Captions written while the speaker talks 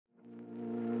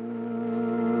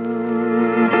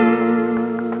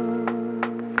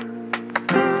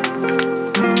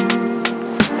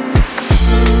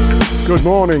Good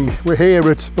morning. We're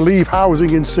here at Believe Housing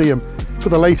in Seaham for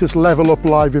the latest Level Up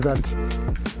Live event.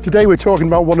 Today we're talking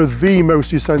about one of the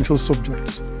most essential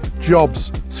subjects: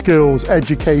 jobs, skills,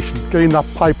 education, getting that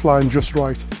pipeline just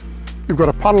right. We've got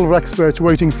a panel of experts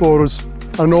waiting for us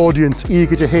and an audience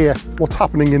eager to hear what's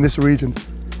happening in this region.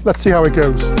 Let's see how it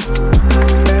goes.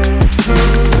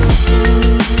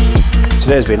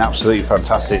 Today's been absolutely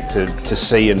fantastic to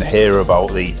see and hear about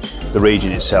the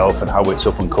region itself and how it's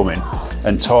up and coming,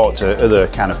 and talk to other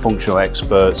kind of functional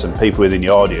experts and people within the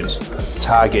audience,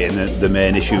 targeting the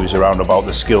main issues around about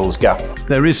the skills gap.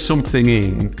 There is something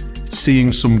in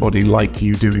seeing somebody like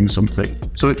you doing something.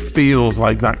 So it feels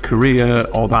like that career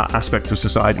or that aspect of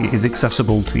society is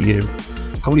accessible to you.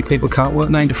 How many people can't work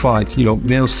 9 to 5? You know,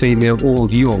 male, female,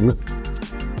 old, young.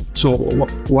 So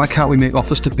why can't we make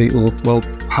offers to people? Well,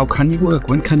 how can you work?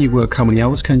 When can you work? How many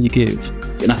hours can you give?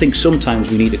 And I think sometimes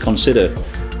we need to consider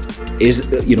is,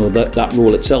 that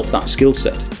role itself, that skill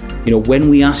set. When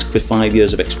we ask for 5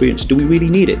 years of experience, do we really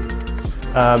need it?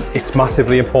 It's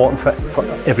massively important for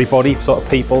everybody, sort of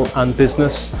people and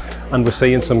business, and we're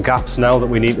seeing some gaps now that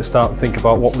we need to start to think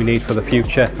about what we need for the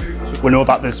future. We know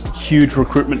that there's huge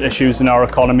recruitment issues in our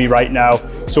economy right now,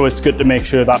 so it's good to make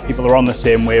sure that people are on the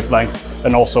same wavelength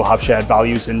and also have shared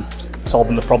values in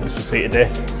solving the problems we see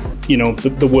today.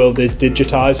 The world is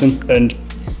digitising, and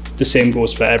the same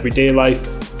goes for everyday life,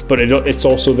 but it's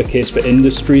also the case for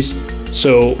industries.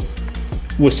 So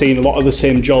we're seeing a lot of the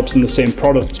same jobs and the same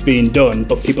products being done,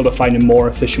 but people are finding more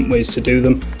efficient ways to do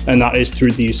them, and that is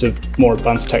through the use of more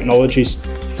advanced technologies.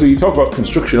 So you talk about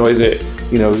construction, or is it,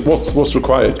 what's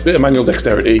required? A bit of manual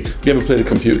dexterity. Have you ever played a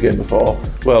computer game before?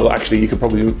 Well, actually, you could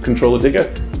probably control a digger.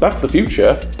 That's the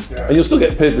future, and you'll still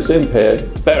get paid the same pay,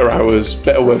 better hours,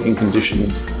 better working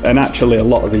conditions. And actually, a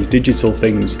lot of these digital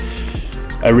things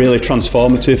are really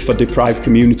transformative for deprived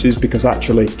communities, because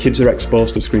actually kids are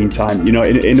exposed to screen time,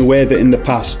 in a way that in the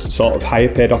past sort of higher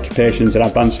paid occupations and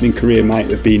advancing in career might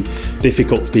have been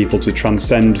difficult for people to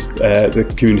transcend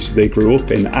the communities they grew up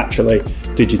in. Actually,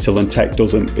 digital and tech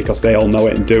doesn't, because they all know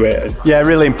it and do it. Yeah,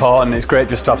 really important. It's great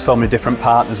just to have so many different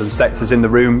partners and sectors in the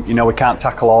room. We can't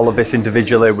tackle all of this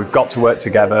individually. We've got to work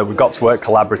together. We've got to work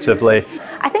collaboratively.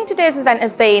 I think today's event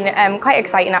has been quite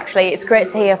exciting, actually. It's great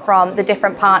to hear from the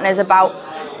different partners about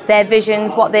their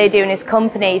visions, what they're doing as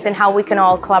companies, and how we can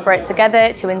all collaborate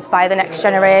together to inspire the next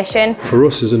generation. For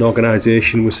us as an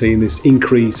organisation, we're seeing this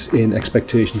increase in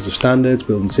expectations of standards,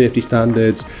 building safety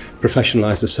standards,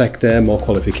 professionalise the sector, more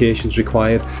qualifications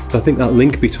required. So I think that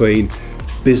link between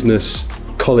business,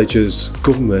 colleges,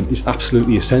 government is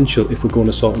absolutely essential if we're going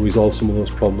to sort of resolve some of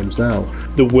those problems now.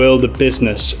 The world of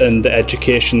business and the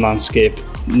education landscape,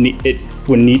 we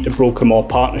need to broker more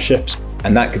partnerships.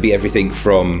 And that could be everything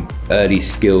from early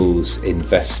skills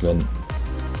investment,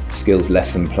 skills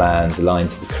lesson plans aligned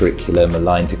to the curriculum,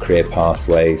 aligned to career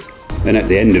pathways. And at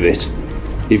the end of it,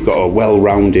 you've got a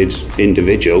well-rounded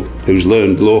individual who's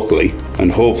learned locally,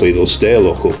 and hopefully they'll stay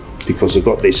local because they've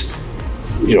got this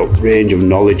range of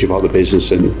knowledge about the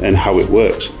business and how it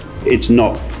works. It's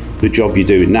not the job you're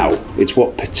doing now, it's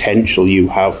what potential you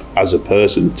have as a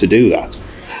person to do that.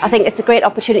 I think it's a great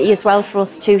opportunity as well for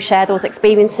us to share those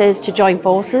experiences, to join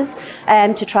forces,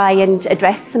 to try and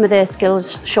address some of the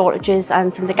skills shortages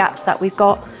and some of the gaps that we've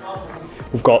got.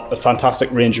 We've got a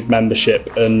fantastic range of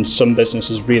membership, and some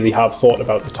businesses really have thought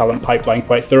about the talent pipeline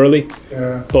quite thoroughly.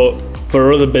 Yeah. But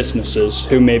for other businesses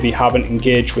who maybe haven't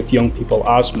engaged with young people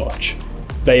as much,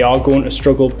 they are going to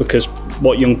struggle, because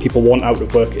what young people want out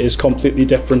of work is completely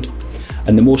different.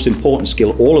 And the most important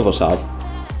skill all of us have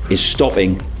is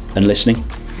stopping and listening.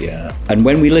 Yeah. And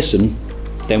when we listen,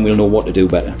 then we'll know what to do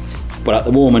better. But at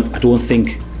the moment, I don't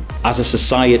think as a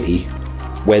society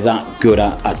we're that good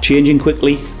at changing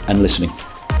quickly and listening.